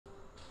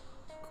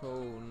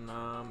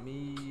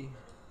Konami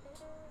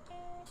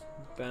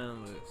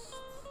Banlist.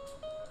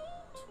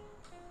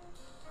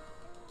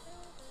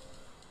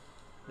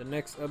 The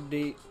next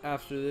update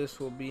after this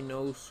will be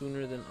no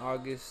sooner than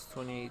August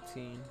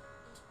 2018.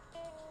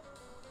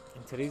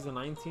 And today's the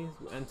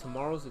 19th, and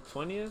tomorrow's the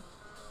 20th.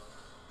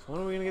 So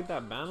when are we gonna get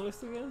that ban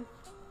list again?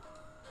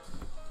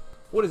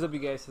 What is up, you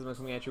guys? I'm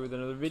coming at you with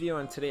another video,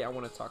 and today I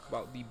want to talk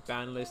about the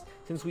ban list.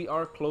 Since we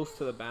are close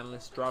to the ban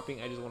list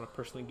dropping, I just want to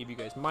personally give you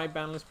guys my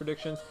ban list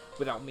predictions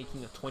without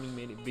making a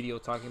 20-minute video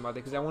talking about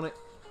it, because I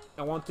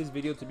want this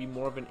video to be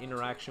more of an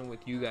interaction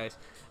with you guys.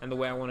 And the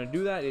way I want to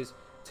do that is,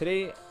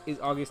 today is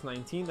August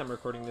 19th. I'm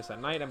recording this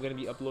at night. I'm going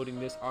to be uploading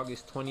this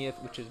August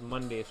 20th, which is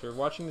Monday. So you're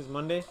watching this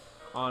Monday.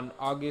 On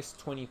August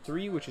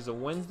 23, which is a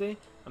Wednesday,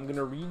 I'm going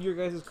to read your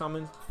guys'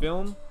 comments,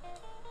 film,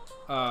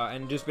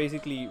 and just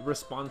basically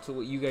respond to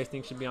what you guys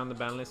think should be on the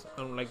ban list,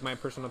 like my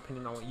personal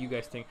opinion on what you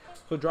guys think.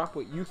 So drop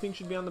what you think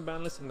should be on the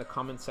ban list in the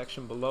comment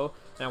section below,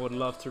 and I would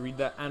love to read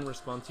that and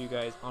respond to you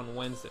guys on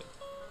Wednesday.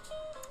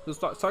 So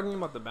talking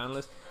about the ban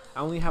list,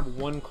 I only have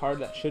one card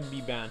that should be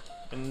banned,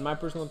 and in my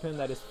personal opinion,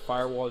 that is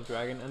Firewall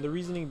Dragon. And the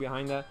reasoning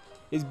behind that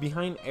is,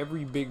 behind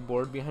every big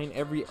board, behind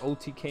every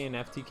OTK and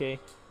FTK,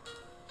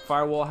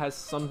 Firewall has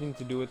something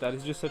to do with that.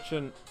 It's just such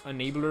an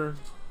enabler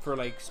for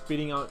like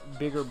spitting out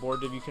bigger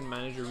boards if you can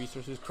manage your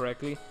resources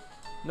correctly.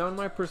 Now, in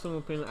my personal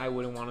opinion, I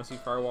wouldn't want to see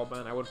Firewall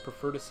ban. I would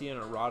prefer to see an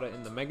errata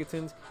in the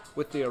Megatons,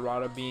 with the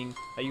errata being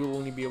that you will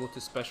only be able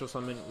to special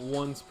summon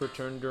once per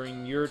turn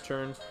during your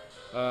turn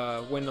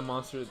when the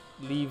monster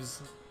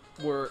leaves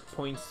where it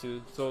points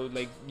to. So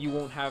like you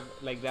won't have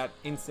like that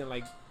instant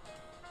like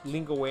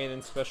link away and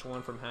then special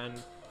one from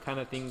hand kind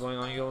of thing going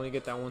on. You only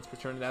get that once per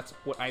turn. That's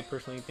what I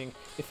personally think.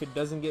 If it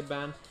doesn't get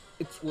banned,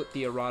 it's what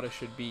the errata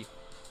should be.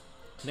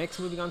 Next,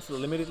 moving on to the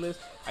limited list,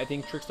 I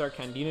think Trickstar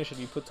Candina should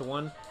be put to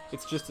 1.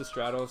 It's just a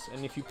Stratos,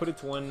 and if you put it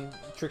to 1,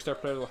 Trickstar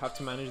players will have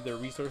to manage their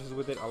resources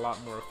with it a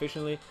lot more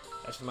efficiently.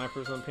 That's just my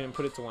personal opinion.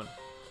 Put it to 1.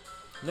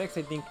 Next,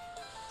 I think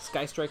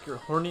Sky Striker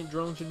Hornet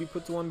Drone should be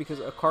put to 1, because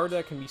a card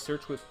that can be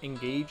searched with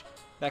Engage,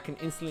 that can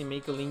instantly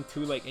make a link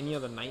to like any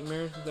other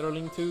nightmares that are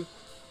linked to,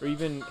 or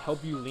even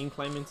help you link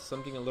climb into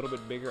something a little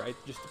bit bigger. I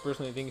just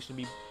personally think it should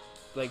be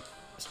like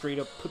straight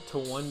up put to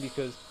 1,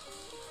 because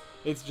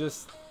it's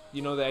just,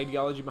 you know, the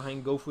ideology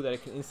behind Gofu that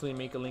it can instantly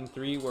make a link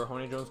 3, where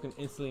Hornet Drones can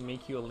instantly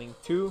make you a link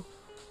 2,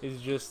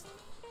 is just,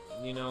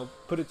 you know,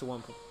 put it to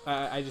 1.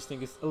 I just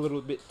think it's a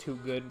little bit too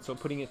good. So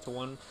putting it to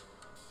 1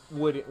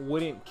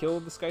 wouldn't kill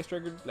the Sky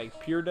Striker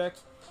like pure deck,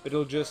 but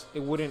it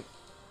wouldn't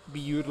be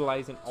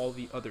utilized in all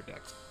the other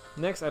decks.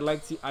 Next, I'd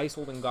like to see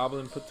Icehold and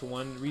Goblin put to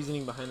 1.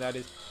 Reasoning behind that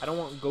is, I don't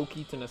want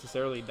Goki to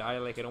necessarily die,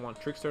 like I don't want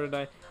Trickstar to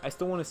die. I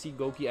still want to see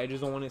Goki, I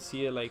just don't want to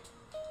see it like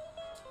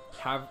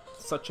have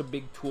such a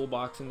big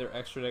toolbox in their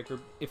extra deck, or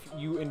if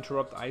you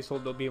interrupt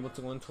Icehold, they'll be able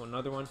to go into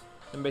another one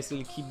and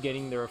basically keep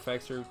getting their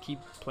effects or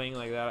keep playing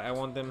like that. I don't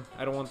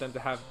want them to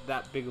have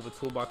that big of a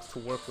toolbox to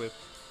work with.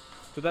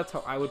 So that's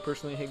how I would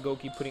personally hit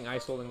Goki, putting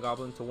Icehold and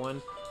Goblin to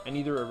 1 and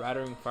either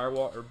errataing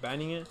Firewall or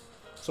banning it.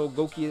 So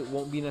Goki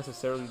won't be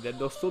necessarily dead.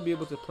 They'll still be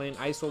able to play, and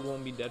Icehold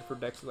won't be dead for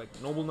decks like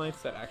Noble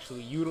Knights that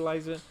actually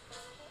utilize it.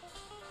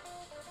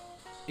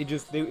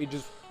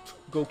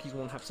 Gokis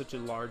won't have such a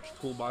large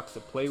toolbox to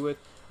play with,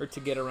 or to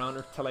get around,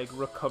 or to like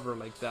recover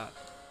like that.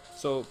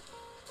 So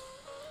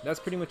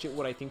that's pretty much it,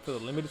 what I think for the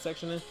limited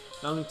section is.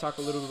 Now let me talk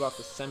a little bit about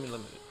the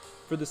semi-limited.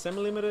 For the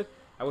semi-limited,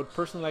 I would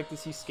personally like to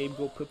see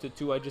Scapegoat put to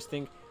 2. I just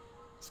think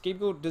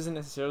Scapegoat doesn't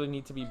necessarily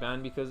need to be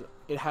banned, because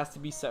it has to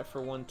be set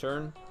for 1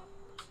 turn.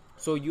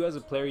 So you as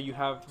a player, you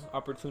have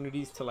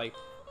opportunities to like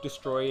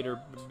destroy it,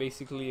 or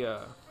basically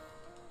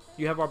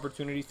you have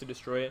opportunities to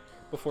destroy it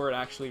before it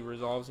actually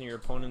resolves in your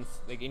opponent's,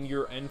 like in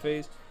your end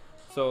phase.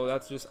 So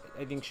that's just,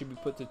 I think, should be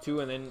put to 2,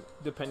 and then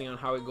depending on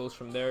how it goes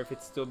from there, if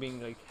it's still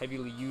being like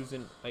heavily used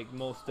in like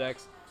most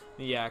decks,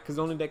 yeah, because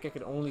the only deck I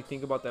could only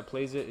think about that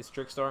plays it is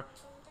Trickstar.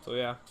 So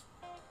yeah,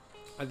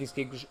 I think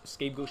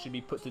Scapegoat should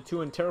be put to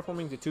 2, and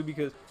Terraforming to 2,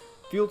 because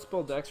field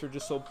spell decks are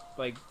just so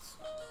like,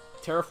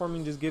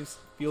 Terraforming just gives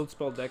field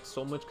spell decks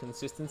so much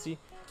consistency,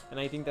 and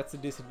I think that's a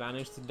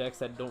disadvantage to decks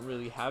that don't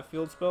really have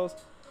field spells.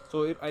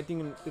 So I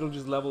think it'll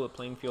just level the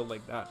playing field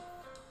like that.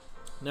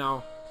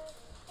 Now,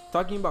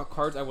 talking about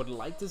cards I would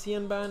like to see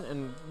unbanned,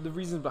 and the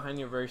reasons behind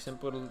it are very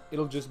simple.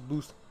 It'll just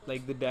boost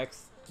like the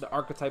decks, the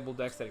archetypal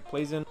decks that it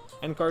plays in.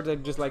 And cards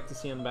I'd just like to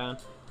see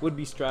unbanned would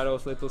be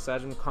Stratos, Lethal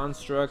Sagem,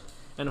 Construct,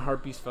 and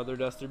Harpy's Feather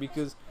Duster,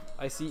 because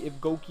I see if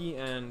Goki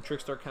and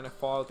Trickstar kind of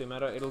fall out the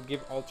meta, it'll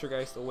give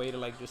Altergeist a way to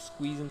like just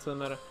squeeze into the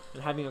meta,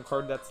 and having a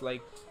card that's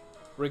like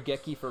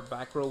Regeki for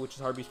back row, which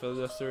is Harpy's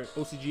Feather Duster.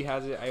 OCG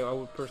has it. I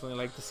would personally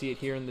like to see it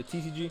here in the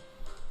TCG.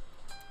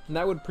 And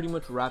that would pretty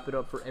much wrap it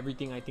up for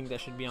everything I think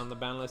that should be on the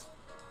ban list.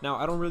 Now,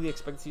 I don't really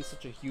expect to see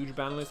such a huge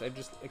ban list. I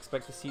just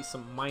expect to see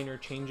some minor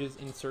changes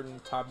in certain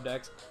top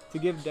decks to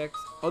give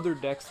other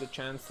decks the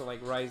chance to like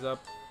rise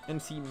up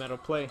and see meta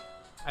play.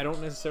 I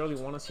don't necessarily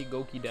want to see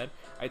Goki dead.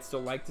 I'd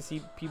still like to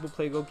see people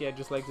play Goki. I'd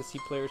just like to see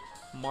players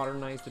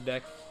modernize the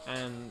deck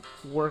and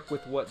work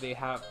with what they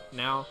have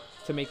now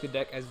to make the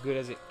deck as good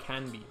as it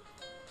can be.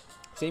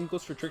 same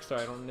goes for Trickstar.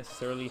 I don't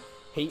necessarily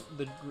hate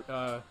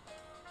the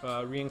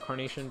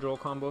reincarnation droll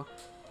combo.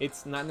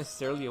 It's not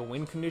necessarily a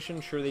win condition.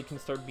 Sure, they can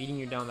start beating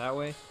you down that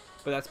way,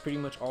 but that's pretty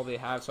much all they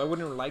have. So I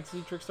wouldn't like to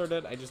see Trickstar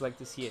dead. I just like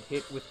to see it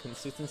hit with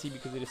consistency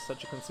because it is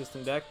such a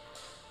consistent deck.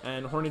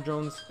 And Hornet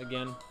Drones,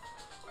 again,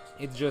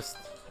 it's just,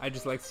 I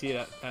just like to see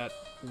it at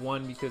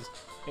 1 because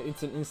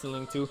it's an instant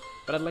link too.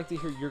 But I'd like to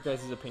hear your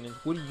guys' opinions.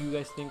 What do you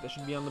guys think that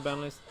should be on the ban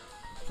list?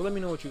 So let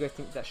me know what you guys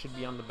think that should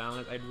be on the ban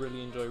list. I'd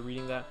really enjoy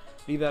reading that.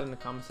 Leave that in the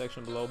comment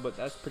section below. But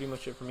that's pretty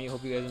much it for me.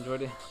 Hope you guys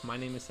enjoyed it. My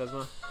name is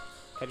Sezma.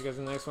 Catch you guys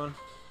in the next one.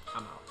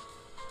 I'm out.